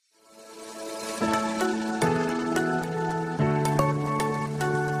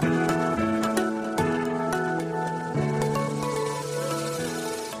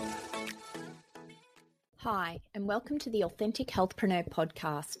and welcome to the Authentic Healthpreneur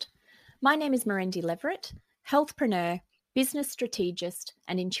podcast. My name is Mirendi Leverett, healthpreneur, business strategist,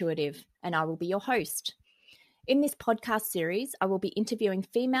 and intuitive, and I will be your host. In this podcast series, I will be interviewing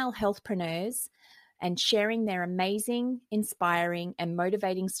female healthpreneurs and sharing their amazing, inspiring, and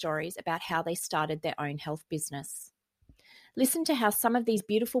motivating stories about how they started their own health business. Listen to how some of these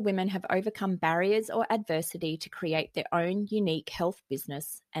beautiful women have overcome barriers or adversity to create their own unique health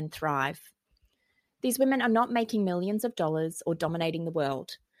business and thrive. These women are not making millions of dollars or dominating the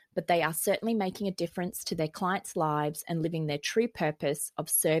world, but they are certainly making a difference to their clients' lives and living their true purpose of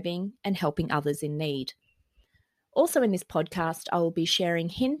serving and helping others in need. Also in this podcast, I will be sharing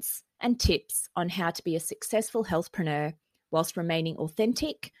hints and tips on how to be a successful healthpreneur whilst remaining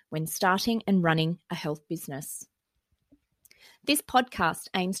authentic when starting and running a health business. This podcast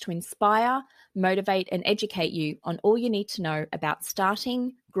aims to inspire, motivate, and educate you on all you need to know about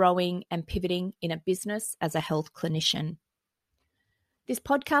starting, growing, and pivoting in a business as a health clinician. This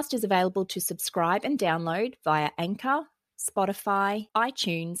podcast is available to subscribe and download via Anchor, Spotify,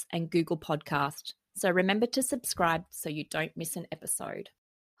 iTunes, and Google Podcast. So remember to subscribe so you don't miss an episode.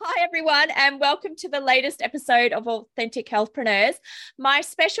 Hi, everyone, and welcome to the latest episode of Authentic Healthpreneurs. My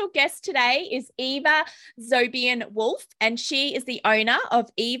special guest today is Eva ZobianWolf, and she is the owner of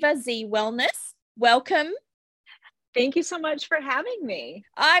Eva Z Wellness. Welcome. Thank you so much for having me.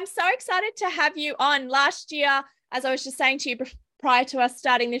 I'm so excited to have you on. Last year, as I was just saying to you prior to us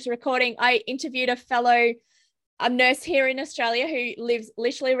starting this recording, I interviewed a fellow nurse here in Australia who lives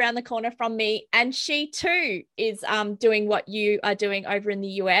literally around the corner from me, and she too is doing what you are doing over in the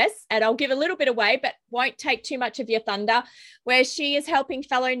US. And I'll give a little bit away, but won't take too much of your thunder, where she is helping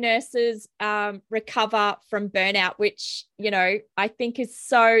fellow nurses recover from burnout, which, you know, I think is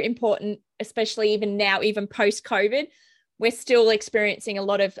so important, especially even now, even post-COVID. We're still experiencing a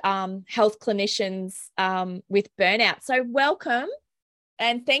lot of health clinicians with burnout. So welcome.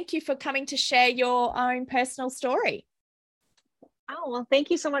 And thank you for coming to share your own personal story. Oh, well,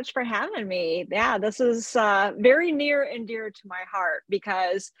 thank you so much for having me. Yeah, this is very near and dear to my heart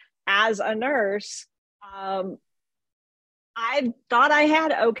because as a nurse, I thought I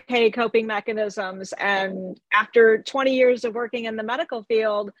had okay coping mechanisms. And after 20 years of working in the medical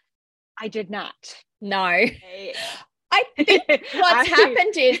field, I did not. No. I think what's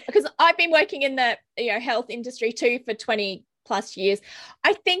happened is, because I've been working in the health industry too for 20 plus years,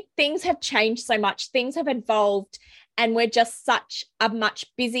 I think things have changed so much. Things have evolved, and we're just such a much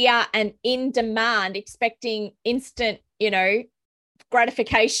busier and in demand, expecting instant,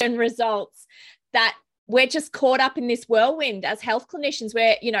 gratification results, that we're just caught up in this whirlwind as health clinicians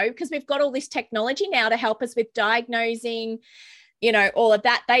where, because we've got all this technology now to help us with diagnosing, all of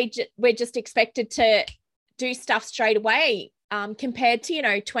that. We're just expected to do stuff straight away compared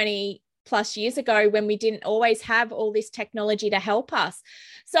to, 20 plus years ago when we didn't always have all this technology to help us.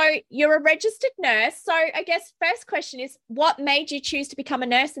 So you're a registered nurse. So I guess first question is, what made you choose to become a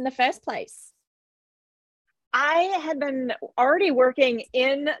nurse in the first place? I had been already working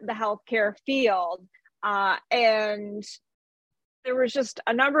in the healthcare field, and there was just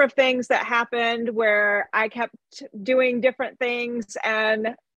a number of things that happened where I kept doing different things,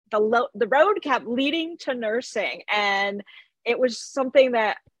 and the road kept leading to nursing. And it was something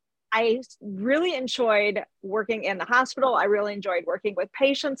that I really enjoyed working in the hospital. I really enjoyed working with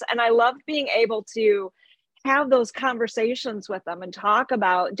patients, and I loved being able to have those conversations with them and talk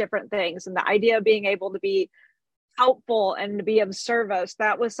about different things. And the idea of being able to be helpful and to be of service,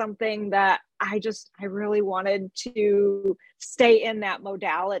 that was something that I really wanted to stay in that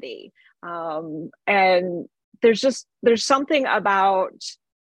modality. And there's something about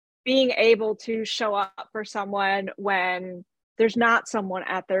being able to show up for someone when there's not someone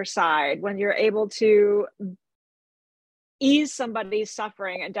at their side, when you're able to ease somebody's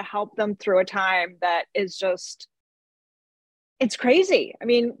suffering and to help them through a time that is just, it's crazy. I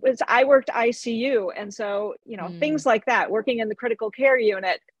mean, I worked ICU. And so, things like that, working in the critical care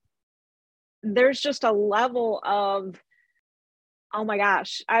unit, there's just a level of, oh my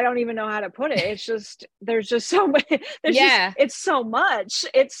gosh, I don't even know how to put it. It's just, there's just so much, it's so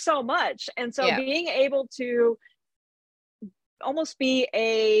much. And so being able to almost be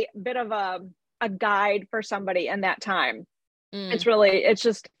a bit of a guide for somebody in that time. It's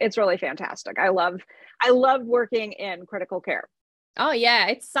really fantastic. I love working in critical care. Oh yeah.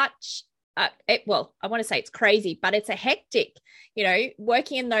 It's such, I want to say it's crazy, but it's a hectic,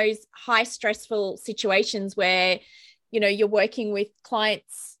 working in those high stressful situations where, you're working with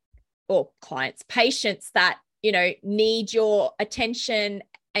patients that, need your attention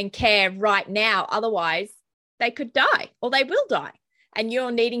and care right now. Otherwise they could die or they will die. And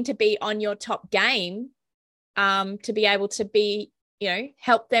you're needing to be on your top game to be able to be,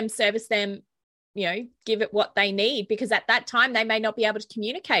 help them, service them, give it what they need, because at that time they may not be able to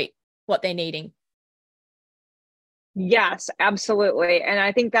communicate what they're needing. Yes, absolutely. And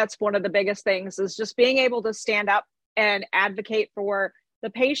I think that's one of the biggest things, is just being able to stand up and advocate for the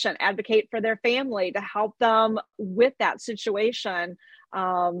patient, advocate for their family, to help them with that situation.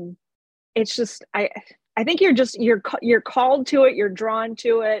 It's just, I think you're called to it, you're drawn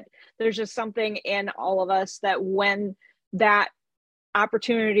to it. There's just something in all of us that when that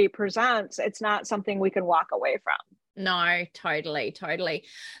opportunity presents, it's not something we can walk away from. No, totally.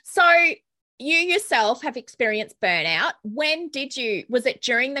 So you yourself have experienced burnout. When was it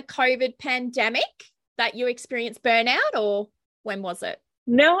during the COVID pandemic that you experienced burnout, or when was it?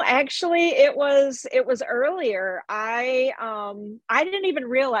 No, actually it was earlier. I didn't even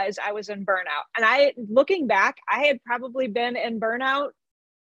realize I was in burnout. And looking back, I had probably been in burnout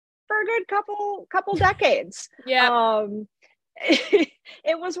for a good couple decades. Yeah.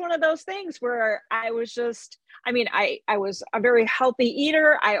 It was one of those things where I was just, I was a very healthy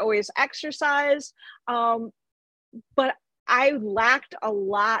eater. I always exercised. But I lacked a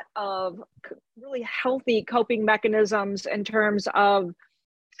lot of really healthy coping mechanisms in terms of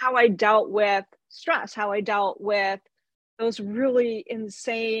how I dealt with stress, how I dealt with those really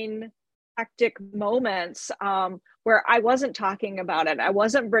insane, hectic moments where I wasn't talking about it. I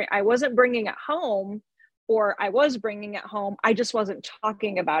wasn't bringing it home, or I was bringing it home. I just wasn't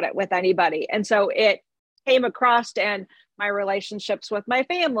talking about it with anybody. And so it came across in my relationships with my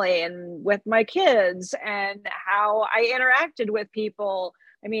family and with my kids, and how I interacted with people.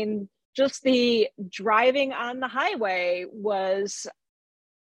 I mean, just the driving on the highway was,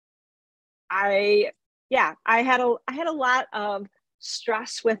 I had a lot of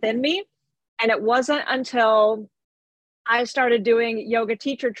stress within me. And it wasn't until I started doing yoga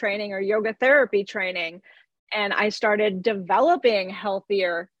teacher training or yoga therapy training, and I started developing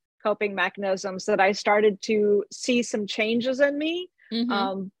healthier coping mechanisms, that I started to see some changes in me.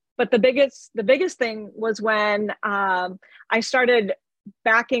 Mm-hmm. But the biggest thing was when I started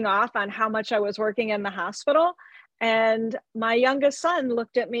backing off on how much I was working in the hospital. And my youngest son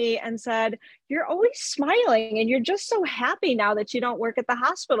looked at me and said, "You're always smiling and you're just so happy now that you don't work at the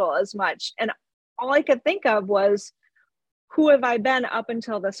hospital as much." And all I could think of was, who have I been up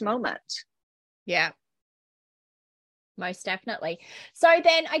until this moment? Yeah, most definitely. So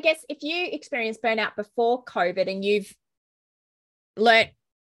then I guess if you experienced burnout before COVID and you've learnt,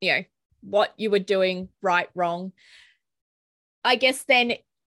 what you were doing right, wrong, I guess then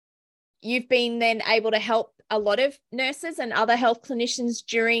you've been then able to help a lot of nurses and other health clinicians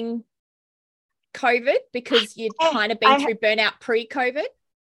during COVID, because you'd kind of been through burnout pre-COVID.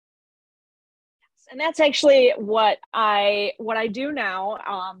 And that's actually what I do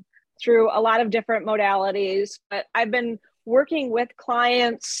now, through a lot of different modalities. But I've been working with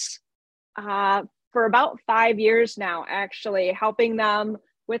clients for about 5 years now, actually, helping them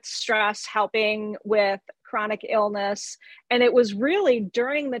with stress, helping with chronic illness. And it was really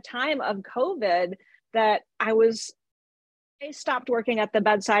during the time of COVID that I stopped working at the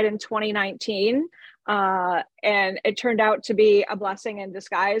bedside in 2019. And it turned out to be a blessing in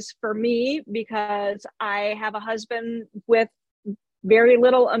disguise for me, because I have a husband with very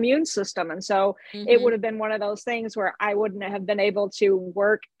little immune system. And so it would have been one of those things where I wouldn't have been able to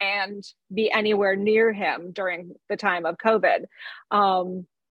work and be anywhere near him during the time of COVID.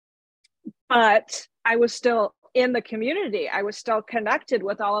 But I was still in the community. I was still connected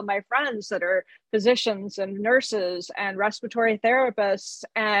with all of my friends that are physicians and nurses and respiratory therapists,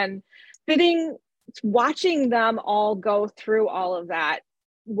 and watching them all go through all of that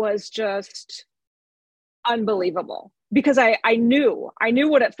was just unbelievable, because I knew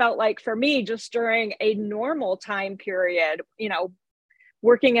what it felt like for me just during a normal time period,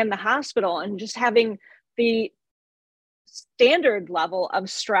 working in the hospital and just having the standard level of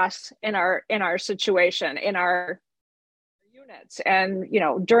stress in our situation, in our units. And,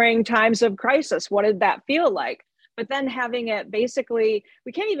 during times of crisis, what did that feel like? But then having it basically,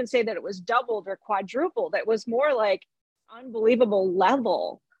 we can't even say that it was doubled or quadrupled. It was more like unbelievable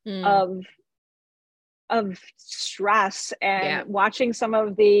level of stress. And watching some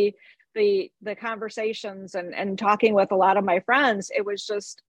of the conversations and talking with a lot of my friends, it was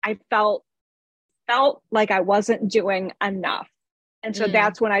just, I felt like I wasn't doing enough. And so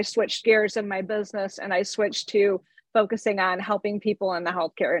that's when I switched gears in my business, and I switched to focusing on helping people in the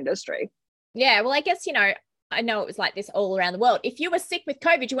healthcare industry. Yeah. Well, I guess, I know it was like this all around the world. If you were sick with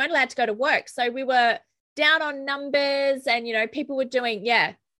COVID, you weren't allowed to go to work. So we were down on numbers, and, people were doing,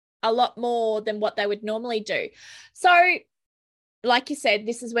 a lot more than what they would normally do. So like you said,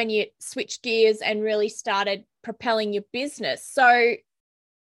 this is when you switched gears and really started propelling your business. So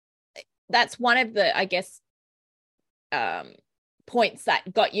that's one of the, I guess, points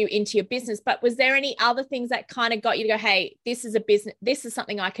that got you into your business. But was there any other things that kind of got you to go, hey, this is a business, this is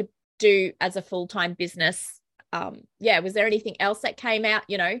something I could do as a full-time business? Was there anything else that came out,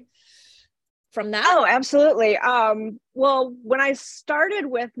 from that? Oh, absolutely. Well, when I started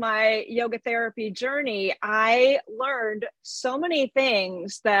with my yoga therapy journey, I learned so many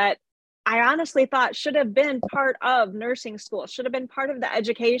things that I honestly thought should have been part of nursing school, should have been part of the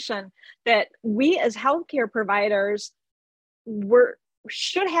education that we as healthcare providers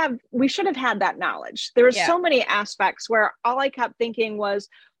should have had that knowledge. There were so many aspects where all I kept thinking was,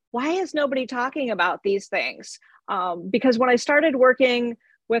 why is nobody talking about these things? Because when I started working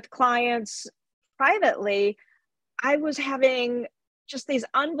with clients privately, I was having just these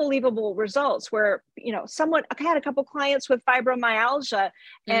unbelievable results where, I had a couple clients with fibromyalgia,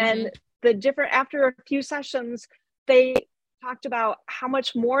 and after a few sessions, they talked about how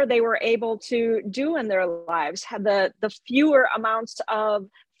much more they were able to do in their lives, had the fewer amounts of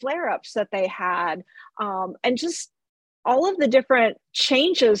flare-ups that they had, and just all of the different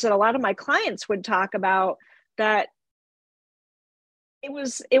changes that a lot of my clients would talk about. That it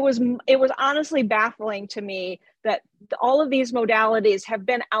was honestly baffling to me that all of these modalities have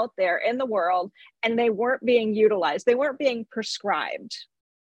been out there in the world and they weren't being utilized. They weren't being prescribed.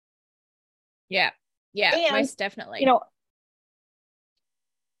 Yeah, and, most definitely.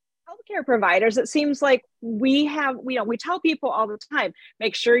 Healthcare providers, it seems like we tell people all the time,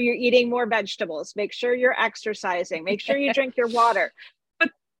 make sure you're eating more vegetables, make sure you're exercising, make sure you drink your water.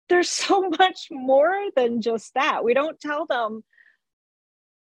 But there's so much more than just that. We don't tell them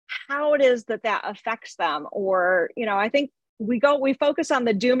how it is that affects them. Or, I think we focus on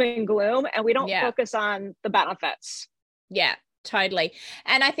the doom and gloom, and we don't focus on the benefits. Yeah, totally.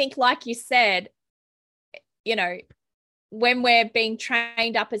 And I think, like you said, when we're being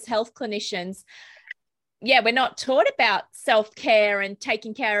trained up as health clinicians, we're not taught about self-care and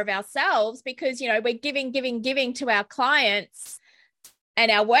taking care of ourselves, because, we're giving to our clients and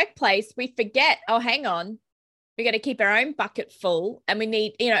our workplace. We forget, oh, hang on, we got to keep our own bucket full, and we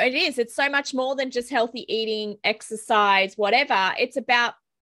need, it's so much more than just healthy eating, exercise, whatever. It's about,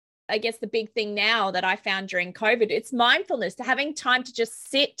 I guess, the big thing now that I found during COVID, it's mindfulness, to having time to just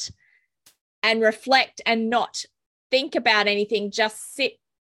sit and reflect and not think about anything, just sit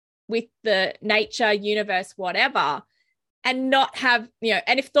with the nature, universe, whatever, and not have,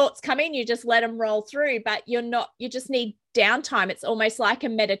 and if thoughts come in, you just let them roll through, but you just need downtime. It's almost like a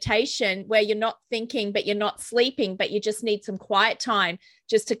meditation where you're not thinking, but you're not sleeping, but you just need some quiet time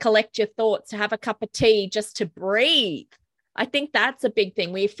just to collect your thoughts, to have a cup of tea, just to breathe. I think that's a big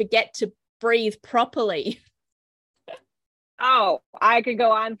thing. We forget to breathe properly. Oh, I could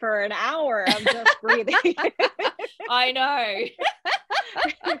go on for an hour of just breathing. I know.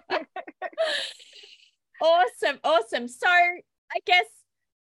 Awesome. So I guess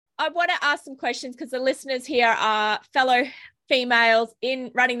I want to ask some questions, because the listeners here are fellow females in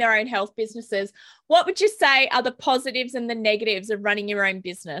running their own health businesses. What would you say are the positives and the negatives of running your own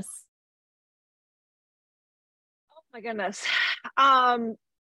business? Oh my goodness.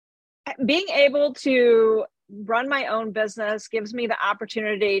 Being able to run my own business gives me the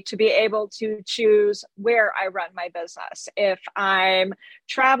opportunity to be able to choose where I run my business. If I'm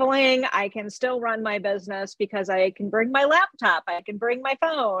traveling, I can still run my business because I can bring my laptop, I can bring my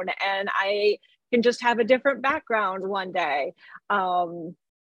phone, and I can just have a different background one day.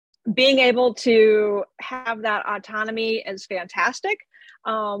 Being able to have that autonomy is fantastic.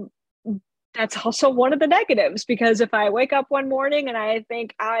 That's also one of the negatives, because if I wake up one morning and I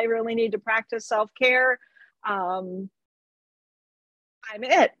think I really need to practice self-care, I'm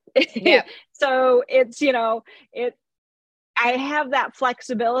it. Yeah. So it's, I have that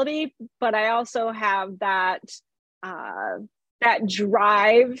flexibility, but I also have that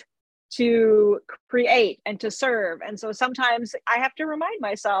drive to create and to serve. And so sometimes I have to remind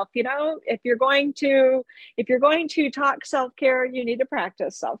myself, if you're going to talk self-care, you need to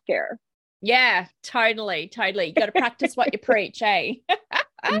practice self-care. Yeah, totally. You got to practice what you preach, eh?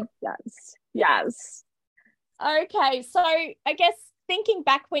 Yes. Okay, so I guess thinking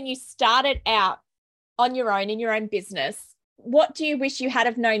back when you started out on your own in your own business, what do you wish you had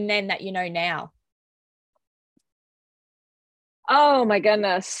have known then that you know now? Oh my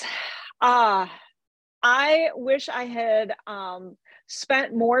goodness. I wish I had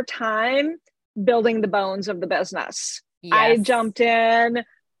spent more time building the bones of the business. Yes. I jumped in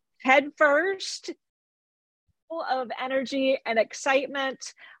head first, full of energy and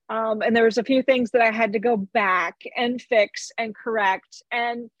excitement. And there was a few things that I had to go back and fix and correct.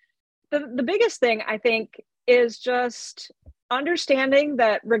 And the biggest thing, I think, is just understanding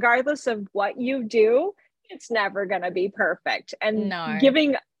that regardless of what you do, it's never going to be perfect. And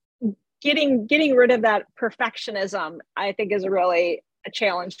getting rid of that perfectionism, I think, is really a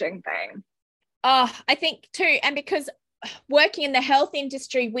challenging thing. Oh, I think too. And because working in the health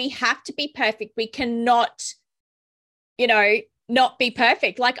industry, we have to be perfect. We cannot, not be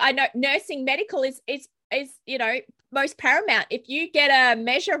perfect. Like, I know nursing medical is, most paramount. If you get a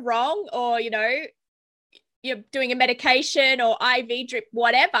measure wrong, or, you're doing a medication or IV drip,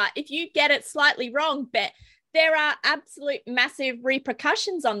 whatever, if you get it slightly wrong, but there are absolute massive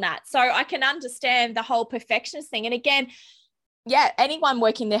repercussions on that. So I can understand the whole perfectionist thing. And again, anyone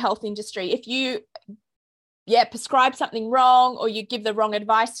working in the health industry, if you prescribe something wrong, or you give the wrong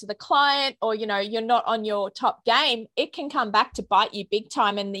advice to the client, or you're not on your top game, it can come back to bite you big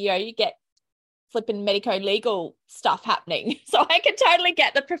time, and you get flipping medico-legal stuff happening. So I can totally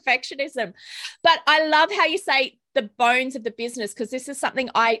get the perfectionism. But I love how you say the bones of the business, because this is something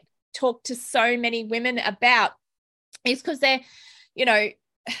I talk to so many women about, is because they're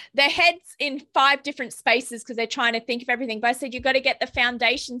their heads in 5 different spaces because they're trying to think of everything. But I said, you've got to get the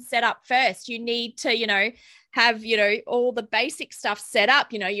foundation set up first. You need to, have, all the basic stuff set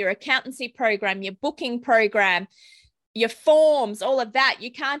up, your accountancy program, your booking program, your forms, all of that.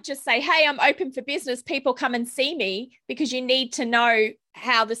 You can't just say, hey, I'm open for business, people come and see me, because you need to know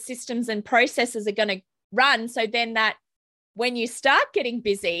how the systems and processes are going to run. So then that when you start getting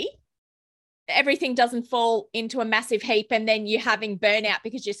busy, everything doesn't fall into a massive heap, and then you're having burnout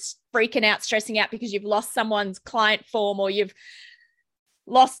because you're freaking out, stressing out because you've lost someone's client form, or you've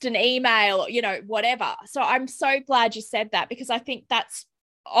lost an email, or, whatever. So I'm so glad you said that, because I think that's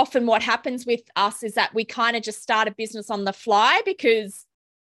often what happens with us, is that we kind of just start a business on the fly because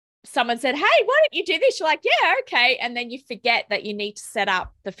someone said, hey, why don't you do this? You're like, yeah, okay. And then you forget that you need to set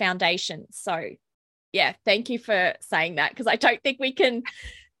up the foundation. So yeah, thank you for saying that, because I don't think we can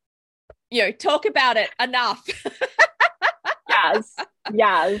talk about it enough. Yes.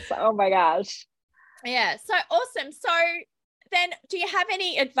 Oh my gosh. Yeah. So awesome. So then, do you have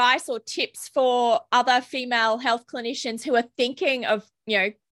any advice or tips for other female health clinicians who are thinking of,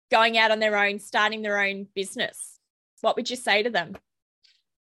 going out on their own, starting their own business? What would you say to them?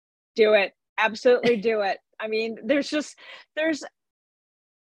 Do it. Absolutely do it. I mean, there's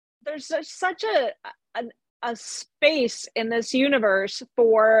such a space in this universe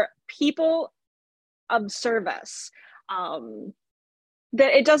for people of service,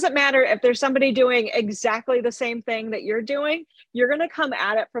 that it doesn't matter if there's somebody doing exactly the same thing that you're doing. You're going to come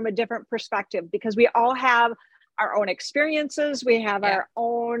at it from a different perspective, because we all have our own experiences. We have our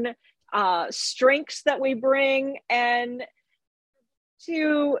own strengths that we bring, and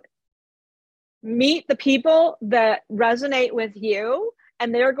to meet the people that resonate with you,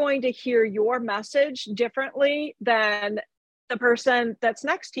 and they're going to hear your message differently than the person that's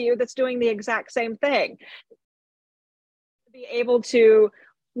next to you that's doing the exact same thing. Be able to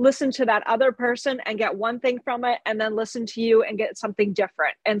listen to that other person and get one thing from it, and then listen to you and get something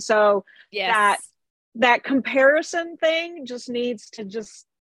different. And so that comparison thing just needs to just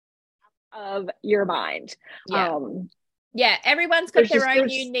of your mind. Everyone's got their own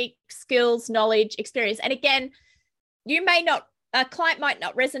unique skills, knowledge, experience. And again, a client might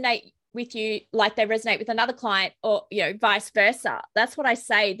not resonate with you like they resonate with another client, or vice versa. That's what I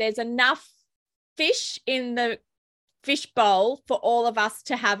say. There's enough fish in the fish bowl for all of us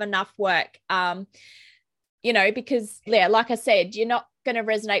to have enough work, because like I said, you're not going to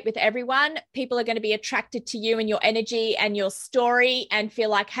resonate with everyone. People are going to be attracted to you and your energy and your story, and feel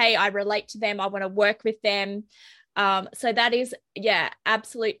like, hey, I relate to them, I want to work with them. So that is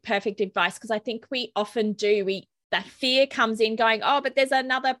absolute perfect advice, because I think we often do, that fear comes in going, oh, but there's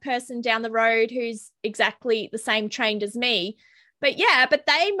another person down the road who's exactly the same trained as me. But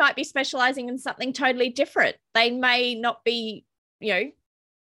they might be specializing in something totally different. They may not be,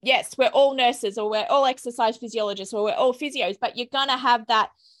 yes, we're all nurses, or we're all exercise physiologists, or we're all physios, but you're going to have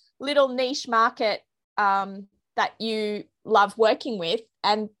that little niche market that you love working with.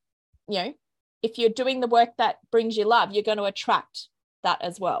 And, if you're doing the work that brings you love, you're going to attract that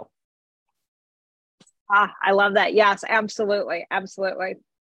as well. I love that. Yes, absolutely. Absolutely.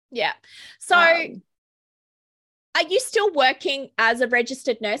 Yeah. So are you still working as a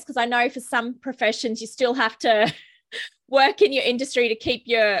registered nurse? Because I know for some professions you still have to work in your industry to keep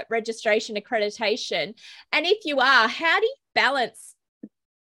your registration accreditation. And if you are, how do you balance,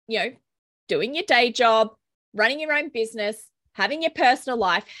 doing your day job, running your own business, having your personal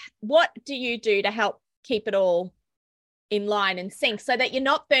life? What do you do to help keep it all in line and sync, so that you're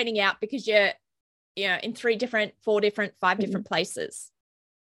not burning out because you're in 3 different, 4 different, 5 different places?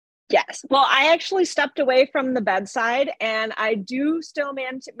 Yes. Well, I actually stepped away from the bedside, and I do still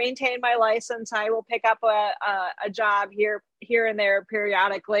maintain my license. I will pick up a job here and there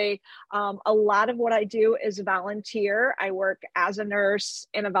periodically. A lot of what I do is volunteer. I work as a nurse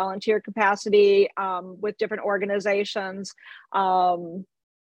in a volunteer capacity with different organizations.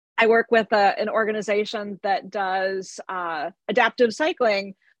 I work with an organization that does adaptive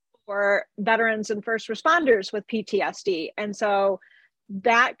cycling for veterans and first responders with PTSD. And so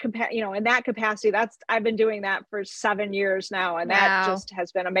that in that capacity, I've been doing that for 7 years now, and that just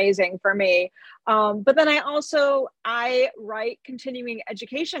has been amazing for me. But then I write continuing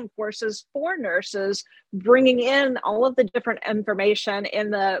education courses for nurses, bringing in all of the different information in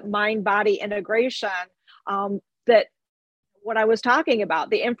the mind body integration, that what I was talking about,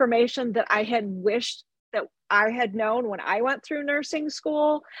 the information that I had wished that I had known when I went through nursing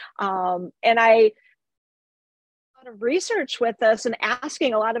school. And I of research with this and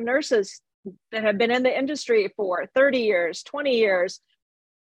asking a lot of nurses that have been in the industry for 30 years, 20 years.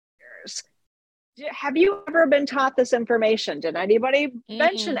 Have you ever been taught this information? Did anybody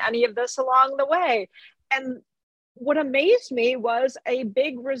mention any of this along the way? And what amazed me was a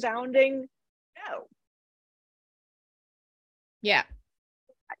big resounding no. Yeah.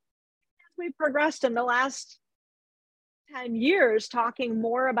 As we progressed in the last 10 years, talking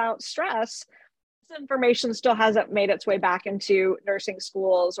more about stress, information still hasn't made its way back into nursing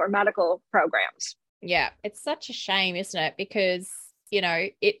schools or medical programs. Yeah, it's such a shame, isn't it? Because,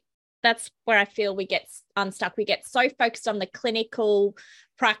 that's where I feel we get unstuck. We get so focused on the clinical,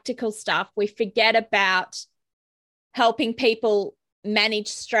 practical stuff. We forget about helping people manage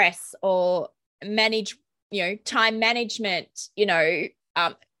stress or manage, time management, when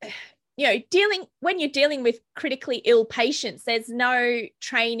you're dealing with critically ill patients, there's no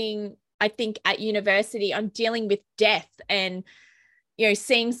training, I think, at university on dealing with death and,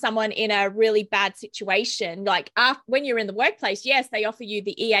 seeing someone in a really bad situation. Like when you're in the workplace, yes, they offer you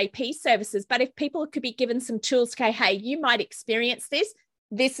the EAP services, but if people could be given some tools, okay, hey, you might experience this.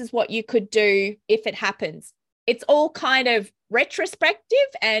 This is what you could do if it happens. It's all kind of retrospective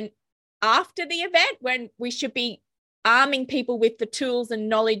and after the event, when we should be arming people with the tools and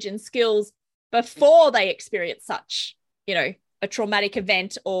knowledge and skills before they experience such, a traumatic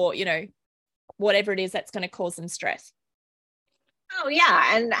event or, whatever it is that's going to cause them stress. Oh,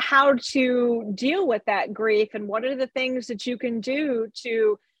 yeah. And how to deal with that grief, and what are the things that you can do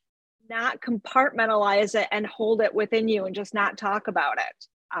to not compartmentalize it and hold it within you and just not talk about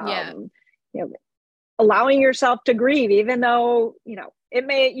it. Allowing yourself to grieve, even though, you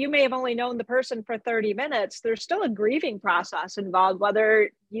may have only known the person for 30 minutes, there's still a grieving process involved,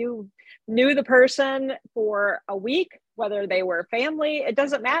 whether you knew the person for a week, whether they were family, it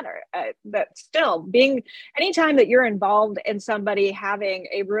doesn't matter. But still, anytime that you're involved in somebody having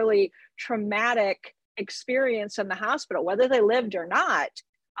a really traumatic experience in the hospital, whether they lived or not,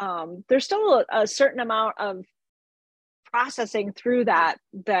 there's still a certain amount of processing through that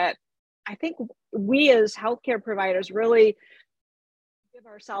I think we as healthcare providers really give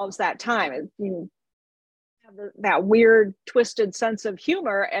ourselves that time. You have that weird, twisted sense of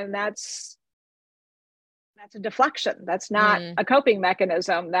humor, and that's a deflection. That's not a coping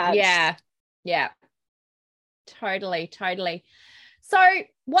mechanism. Yeah. Totally. So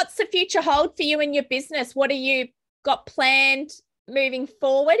what's the future hold for you and your business? What have you got planned moving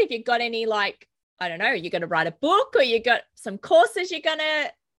forward? Have you got any, you're going to write a book, or you got some courses you're going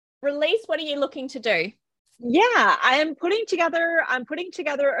to release? What are you looking to do? Yeah, I'm putting together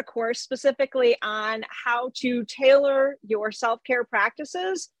a course specifically on how to tailor your self-care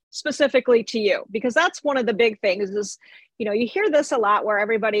practices specifically to you, because that's one of the big things is, you hear this a lot where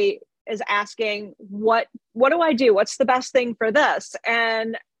everybody is asking, what do I do? What's the best thing for this?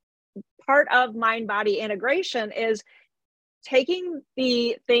 And part of mind body integration is taking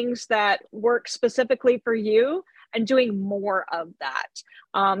the things that work specifically for you and doing more of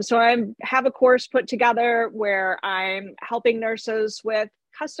that. So I have a course put together where I'm helping nurses with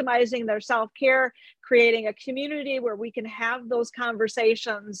customizing their self-care, creating a community where we can have those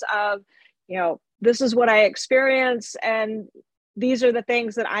conversations of, this is what I experience and these are the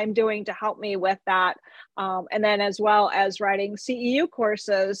things that I'm doing to help me with that. And then as well as writing CEU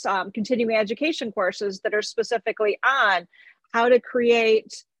courses, continuing education courses that are specifically on how to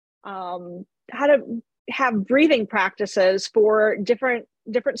create, how to have breathing practices for different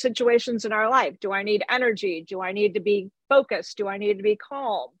situations in our life. Do I need energy? Do I need to be focused? Do I need to be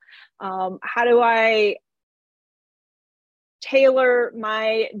calm? How do I tailor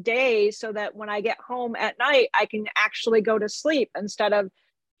my day so that when I get home at night, I can actually go to sleep instead of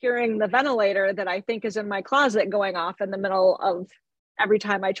hearing the ventilator that I think is in my closet going off in the middle of every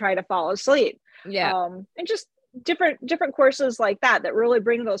time I try to fall asleep. Yeah. And just different courses like that really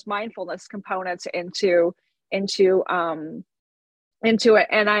bring those mindfulness components into it.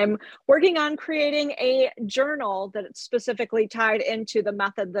 And I'm working on creating a journal that's specifically tied into the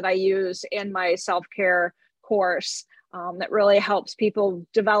method that I use in my self-care course, that really helps people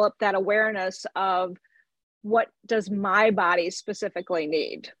develop that awareness of what does my body specifically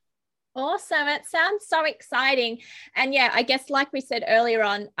need. Awesome. It sounds so exciting. And yeah, I guess like we said earlier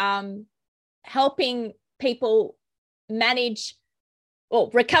on, helping people manage or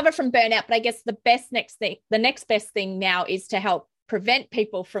recover from burnout. But I guess the next best thing now is to help prevent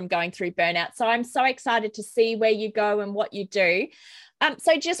people from going through burnout. So I'm so excited to see where you go and what you do.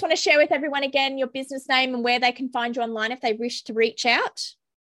 So just want to share with everyone again your business name and where they can find you online if they wish to reach out.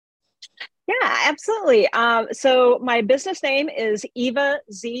 Yeah, absolutely. So my business name is Eva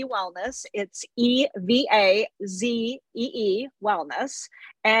Z Wellness. It's EVAZEE Wellness.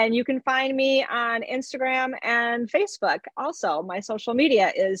 And you can find me on Instagram and Facebook. Also, my social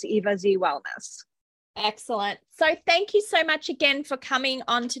media is Eva Z Wellness. Excellent. So thank you so much again for coming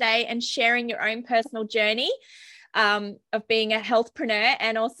on today and sharing your own personal journey of being a healthpreneur,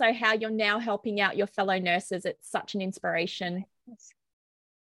 and also how you're now helping out your fellow nurses. It's such an inspiration.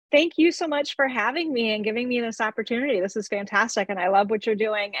 Thank you so much for having me and giving me this opportunity. This is fantastic. And I love what you're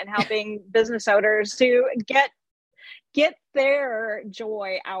doing and helping business owners to get their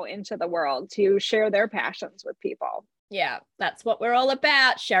joy out into the world, to share their passions with people. Yeah, that's what we're all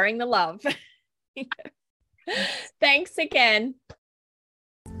about, sharing the love. Thanks again.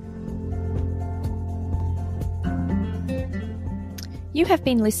 You have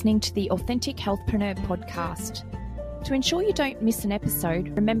been listening to the Authentic Healthpreneur podcast. To ensure you don't miss an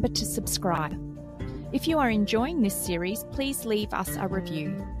episode, remember to subscribe. If you are enjoying this series, please leave us a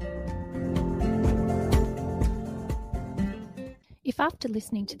review. If after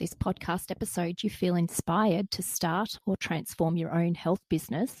listening to this podcast episode you feel inspired to start or transform your own health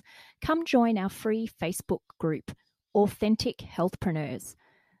business, come join our free Facebook group, Authentic Healthpreneurs.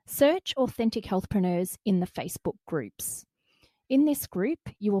 Search Authentic Healthpreneurs in the Facebook groups. In this group,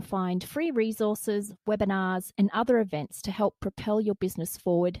 you will find free resources, webinars, and other events to help propel your business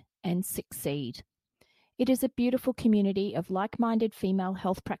forward and succeed. It is a beautiful community of like-minded female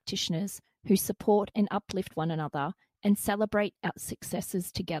health practitioners who support and uplift one another and celebrate our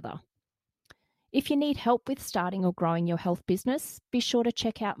successes together. If you need help with starting or growing your health business, be sure to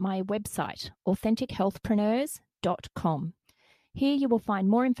check out my website, AuthenticHealthpreneurs.com. Here you will find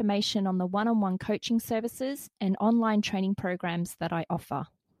more information on the one-on-one coaching services and online training programs that I offer.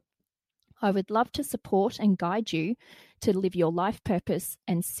 I would love to support and guide you to live your life purpose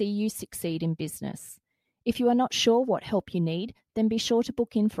and see you succeed in business. If you are not sure what help you need, then be sure to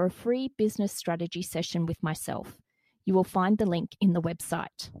book in for a free business strategy session with myself. You will find the link in the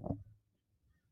website.